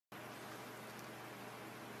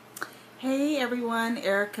Hey everyone,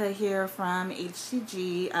 Erica here from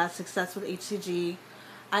HCG, Success with HCG.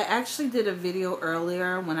 I actually did a video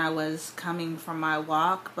earlier when I was coming from my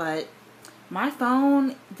walk, but my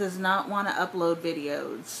phone does not want to upload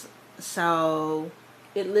videos. So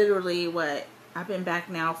it literally, I've been back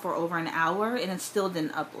now for over an hour and it still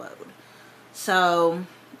didn't upload. So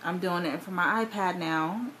I'm doing it from my iPad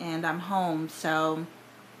now and I'm home. So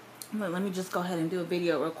let me just go ahead and do a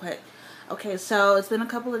video real quick. Okay, so it's been a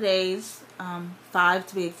couple of days, 5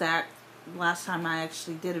 to be exact, last time I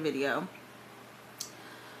actually did a video.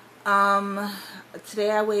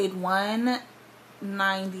 Today I weighed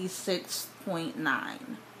 196.9.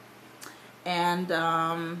 And,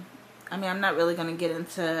 I mean, I'm not really going to get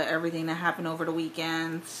into everything that happened over the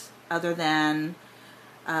weekend, other than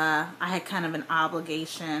I had kind of an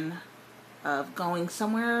obligation of going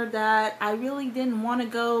somewhere that I really didn't want to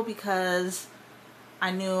go because I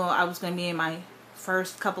knew I was going to be in my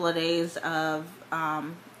first couple of days of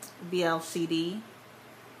VLCD,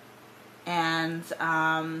 and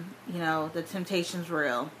you know, the temptation's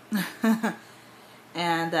real.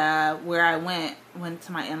 And where I went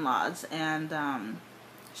to my in-laws, and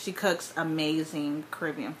she cooks amazing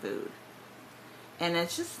Caribbean food, and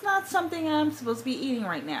it's just not something I'm supposed to be eating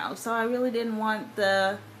right now, so I really didn't want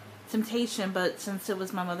the temptation. But since it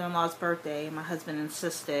was my mother-in-law's birthday, my husband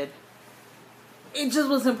insisted, it just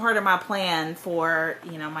wasn't part of my plan for,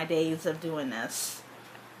 you know, my days of doing this.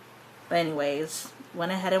 But anyways,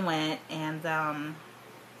 went ahead and went, and I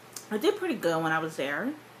did pretty good when I was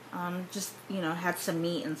there. Just, you know, had some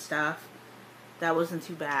meat and stuff. That wasn't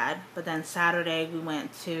too bad. But then Saturday we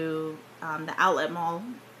went to the outlet mall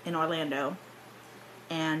in Orlando,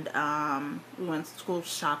 and we went school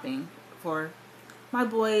shopping for my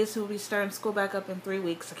boys who will be starting school back up in 3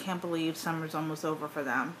 weeks. I can't believe summer's almost over for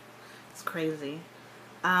them. It's crazy.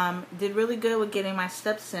 Did really good with getting my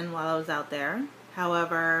steps in while I was out there.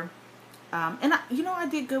 However, and I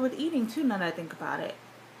did good with eating too, now that I think about it.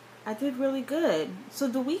 I did really good. So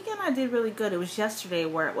the weekend I did really good. It was yesterday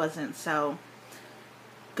where it wasn't so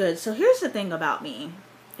good. So here's the thing about me,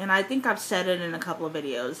 and I think I've said it in a couple of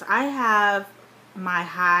videos. I have my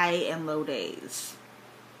high and low days.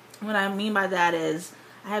 What I mean by that is,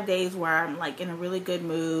 I have days where I'm like in a really good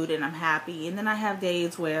mood and I'm happy, and then I have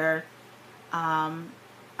days where I'm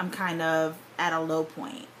kind of at a low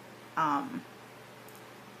point.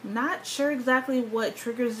 Not sure exactly what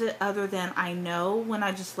triggers it, other than I know when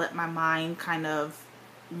I just let my mind kind of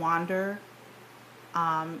wander,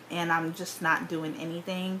 and I'm just not doing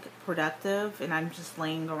anything productive and I'm just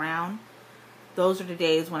laying around. Those are the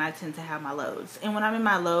days when I tend to have my lows. And when I'm in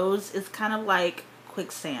my lows, it's kind of like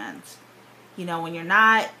quicksand. You know, when you're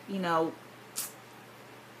not, you know,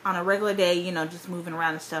 on a regular day, you know, just moving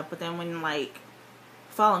around and stuff. But then when, like,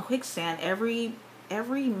 fall in quicksand, every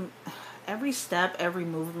step, every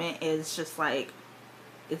movement is just like,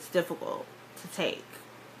 it's difficult to take.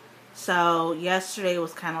 So yesterday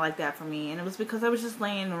was kind of like that for me. And it was because I was just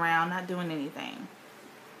laying around, not doing anything.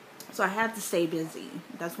 So I had to stay busy.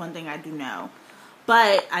 That's one thing I do know.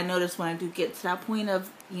 But I noticed when I do get to that point of,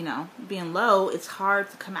 you know, being low, it's hard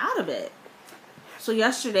to come out of it. So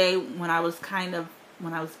yesterday, when I was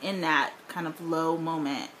in that kind of low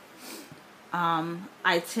moment,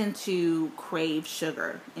 I tend to crave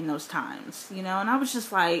sugar in those times, you know, and I was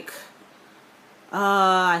just like,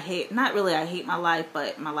 I hate my life,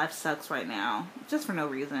 but my life sucks right now, just for no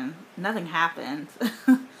reason. Nothing happened.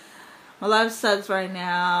 My life sucks right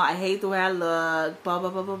now. I hate the way I look, blah,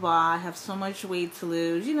 blah, blah, blah, blah. I have so much weight to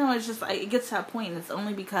lose. You know, it's just like, it gets to that point, and it's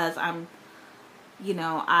only because I am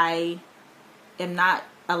not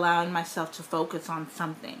allowing myself to focus on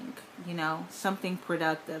something, you know, something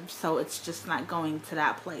productive. So it's just not going to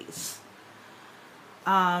that place.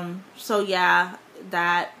 So yeah,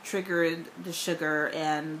 that triggered the sugar,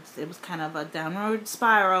 and it was kind of a downward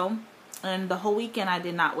spiral. And the whole weekend I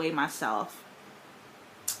did not weigh myself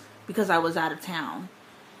because I was out of town.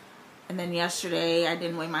 And then yesterday I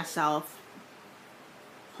didn't weigh myself.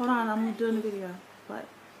 Hold on, I'm doing a video. What?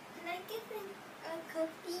 Can I get a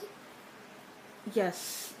cookie?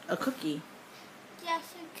 Yes, a cookie. Yes,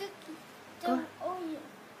 a cookie. Go. Oreo.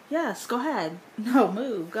 Yes, go ahead. No,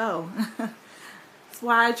 move, go. That's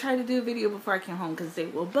why I tried to do a video before I came home, because they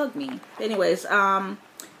will bug me. But anyways,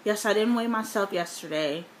 yes, I didn't weigh myself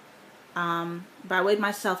yesterday. But I weighed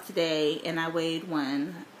myself today, and I weighed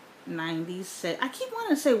 196. I keep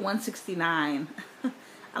wanting to say 169. I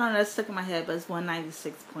don't know, it's stuck in my head, but it's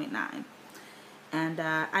 196.9. And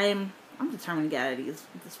I'm determined to get out of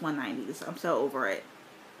this 190s. I'm so over it.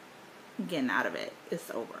 I'm getting out of it.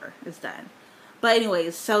 It's over. It's done. But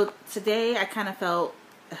anyways, so today I kind of felt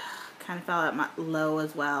kind of felt at my low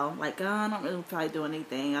as well. Like, oh, I don't really feel like doing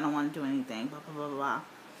anything. I don't want to do anything, blah, blah, blah, blah.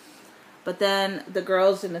 But then the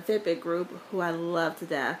girls in the Fitbit group, who I love to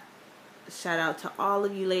death, shout out to all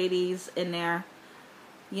of you ladies in there,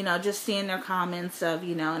 you know, just seeing their comments of,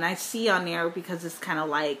 you know, and I see on there because it's kind of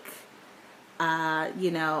like,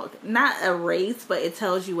 you know, not a race, but it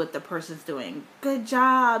tells you what the person's doing. Good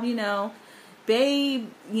job, you know, babe,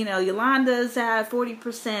 you know, Yolanda's at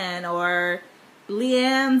 40%, or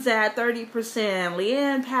Leanne's at 30%.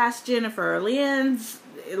 Leanne passed Jennifer. Leanne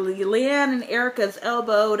and Erica's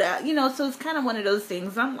elbowed out. You know, so it's kind of one of those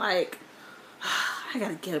things. I'm like, I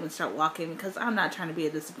gotta get up and start walking because I'm not trying to be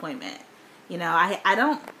a disappointment. You know, I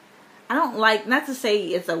don't like, not to say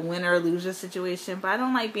it's a winner or loser situation, but I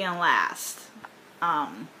don't like being last.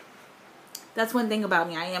 That's one thing about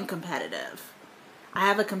me. I am competitive. I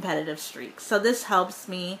have a competitive streak. So this helps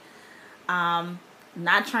me,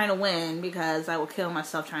 not trying to win, because I will kill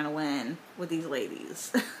myself trying to win with these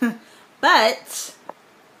ladies. But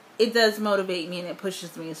it does motivate me and it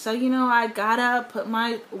pushes me. So, you know, I got up, put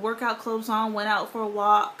my workout clothes on, went out for a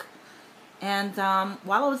walk. And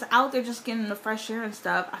while I was out there just getting the fresh air and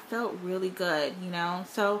stuff, I felt really good, you know.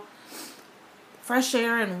 So fresh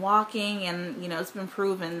air and walking, and, you know, it's been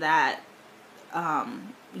proven that,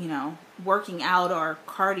 you know, working out or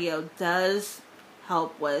cardio does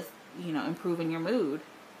help with, you know, improving your mood.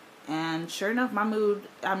 And sure enough, my mood,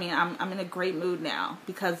 I mean, I'm in a great mood now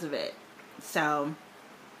because of it. So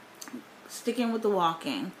sticking with the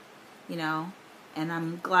walking, you know, and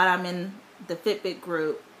I'm glad I'm in the Fitbit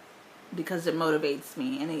group because it motivates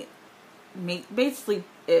me, and it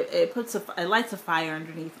lights a fire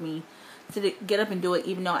underneath me to get up and do it,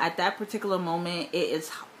 even though at that particular moment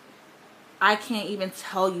I can't even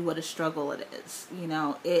tell you what a struggle it is. You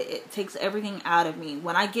know, it takes everything out of me.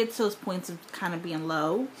 When I get to those points of kind of being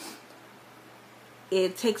low,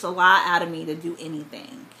 it takes a lot out of me to do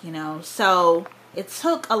anything, you know. So it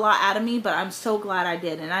took a lot out of me, but I'm so glad I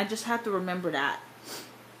did. And I just have to remember that.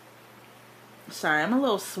 Sorry, I'm a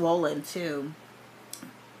little swollen too.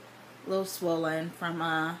 A little swollen from,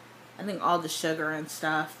 I think all the sugar and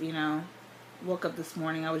stuff, you know. Woke up this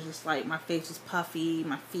morning, I was just like, my face was puffy,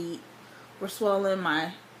 my feet were swollen,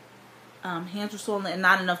 my hands were swollen, and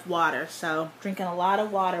not enough water. So drinking a lot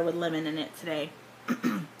of water with lemon in it today.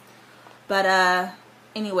 But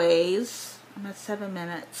anyways, I'm at 7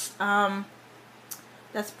 minutes.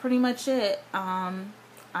 That's pretty much it. I'm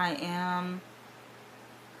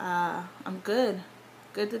good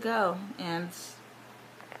to go, and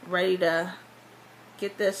ready to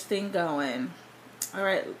get this thing going. All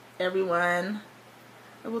right, everyone.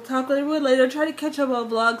 I will talk with everyone later. Try to catch up on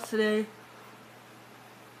vlogs today.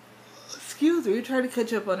 Excuse me. Try to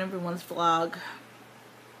catch up on everyone's vlogs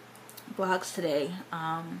today.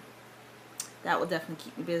 That will definitely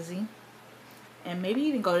keep me busy. And maybe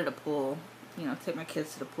even go to the pool. You know, take my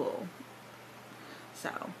kids to the pool.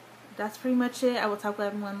 So that's pretty much it. I will talk with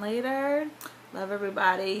everyone later. Love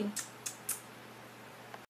everybody.